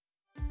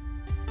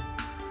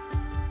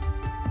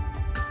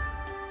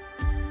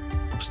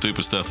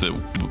Stupid stuff that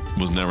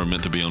was never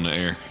meant to be on the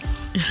air,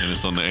 and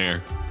it's on the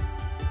air.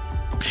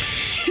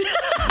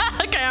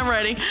 Okay, I'm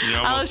ready.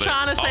 I was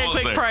trying to say a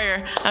quick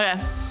prayer. Okay.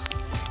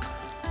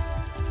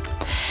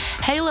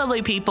 Hey,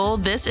 lovely people.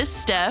 This is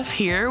Steph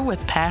here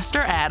with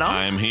Pastor Adam.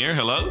 I'm here.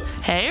 Hello.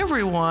 Hey,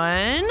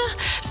 everyone.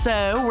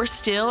 So we're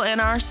still in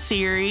our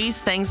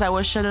series, Things I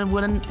Wish I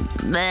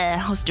Wouldn't.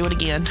 Let's do it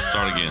again.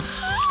 Start again.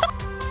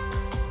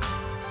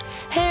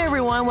 Hey,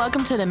 everyone.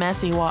 Welcome to the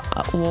messy.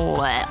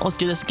 Let's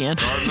do this again.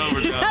 Starting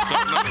over,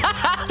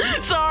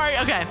 John. Sorry.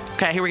 Okay,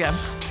 here we go.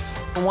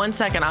 1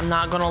 second. I'm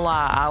not going to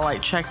lie. I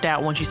checked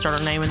out once you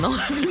started naming the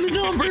list and the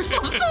numbers.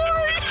 I'm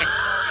sorry.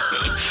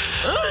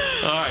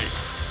 All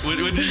right. What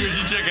did you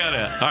check out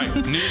at? All right.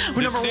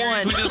 The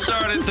series we just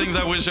started, Things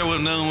I Wish I Would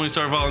Have Known When We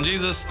Started Following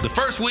Jesus. The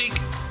first week.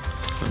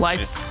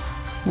 Lights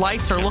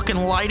are looking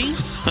lighty.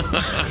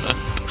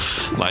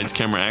 Lights,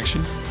 camera,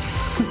 action.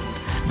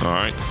 All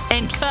right.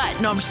 And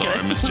cut. No, I'm just kidding.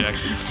 Sorry, Miss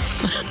Jackson.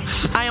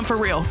 I am for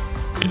real.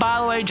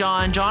 By the way,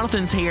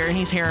 Jonathan's here, and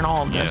he's hearing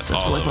all of this.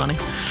 It's really funny.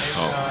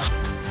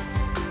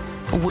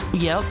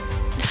 Yep.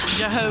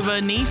 Jehovah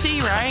Nissi,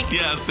 right?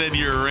 Yeah, I said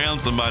you're around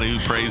somebody who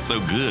prays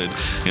so good,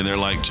 and they're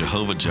like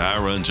Jehovah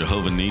Jireh and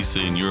Jehovah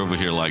Nissi, and you're over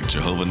here like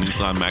Jehovah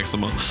Nissan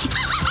Maxima.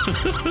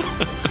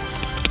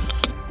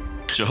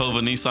 Jehovah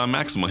Nissan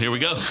Maxima. Here we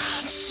go.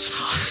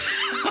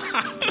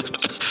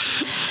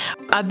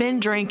 I've been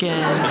drinking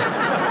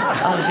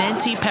a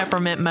venti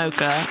peppermint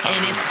mocha,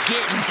 and it's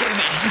getting to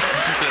me.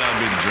 You said I've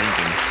been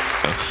drinking.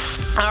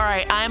 All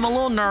right, I'm a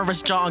little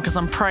nervous, John, because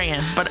I'm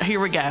praying, but here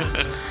we go.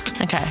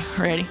 Okay,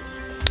 ready?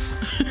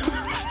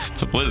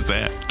 What is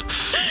that?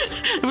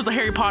 It was a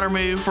Harry Potter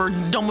move where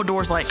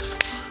Dumbledore's like...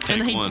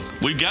 Take one.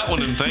 We got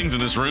one of them things in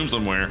this room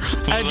somewhere.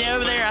 Oh,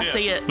 over there, I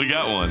see it. We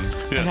got one.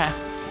 Yeah. Okay.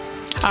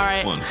 All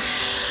right. One.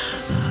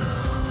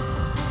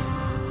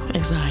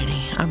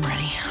 Anxiety. I'm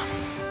ready.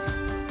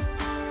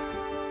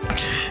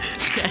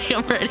 Okay,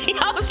 I'm ready.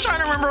 I was trying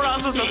to remember what I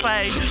was supposed to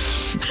say.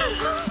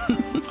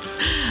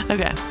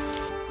 Okay.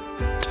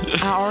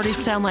 I already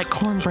sound like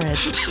cornbread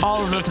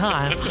all of the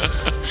time.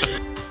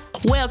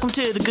 Welcome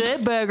to the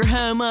Good Burger,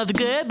 home of the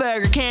Good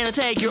Burger. Can I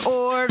take your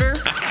order?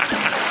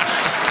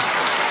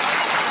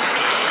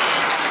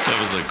 That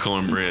was a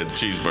cornbread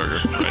cheeseburger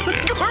right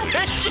there.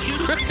 Cornbread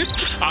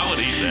cheeseburger. I would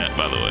eat that,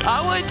 by the way.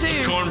 I would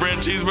too. Cornbread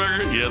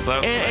cheeseburger? Yes, I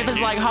would. If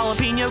it's like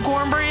jalapeno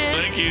cornbread?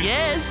 Thank you.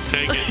 Yes.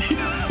 Take it.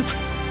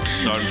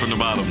 Starting from the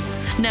bottom.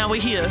 Now we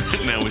here.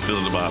 Now we're still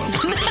at the bottom.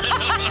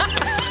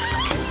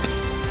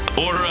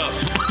 Order up.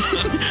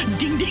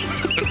 Ding, ding.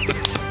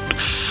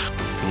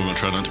 We're going to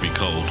try not to be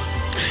cold.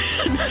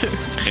 No.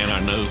 And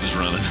our nose is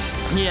running.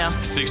 Yeah.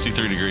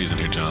 63 degrees in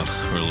here, John.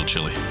 We're a little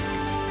chilly.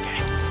 Okay.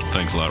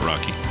 Thanks a lot,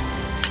 Rocky.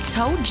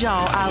 Told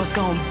y'all I was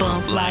gonna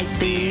bump like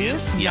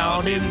this.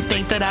 Y'all didn't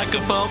think that I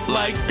could bump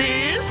like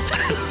this.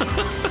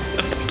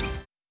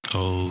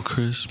 Oh,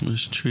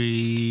 Christmas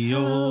tree,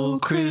 oh,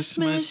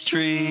 Christmas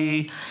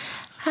tree.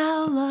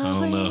 How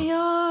lovely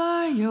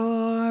are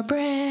your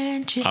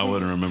branches. I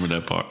wouldn't remember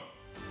that part.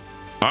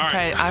 All right.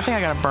 Okay, I think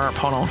I got a burp.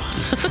 Hold on.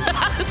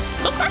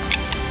 Sorry.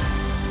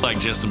 Like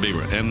Justin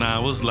Bieber. And I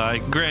was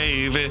like,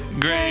 gravy,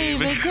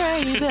 gravy.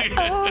 Gravy, gravy.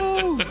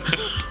 Oh.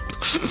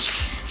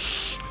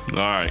 All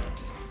right.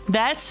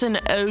 That's an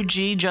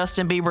OG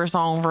Justin Bieber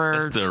song for...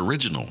 That's the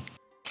original.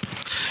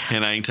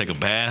 And I ain't take a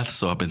bath,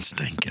 so I've been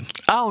stinking.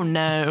 Oh,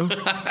 no.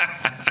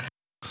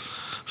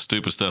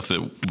 Stupid stuff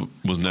that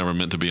was never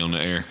meant to be on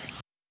the air.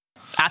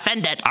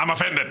 Offended. I'm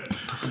offended.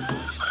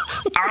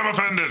 I'm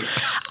offended.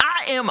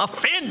 I am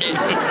offended.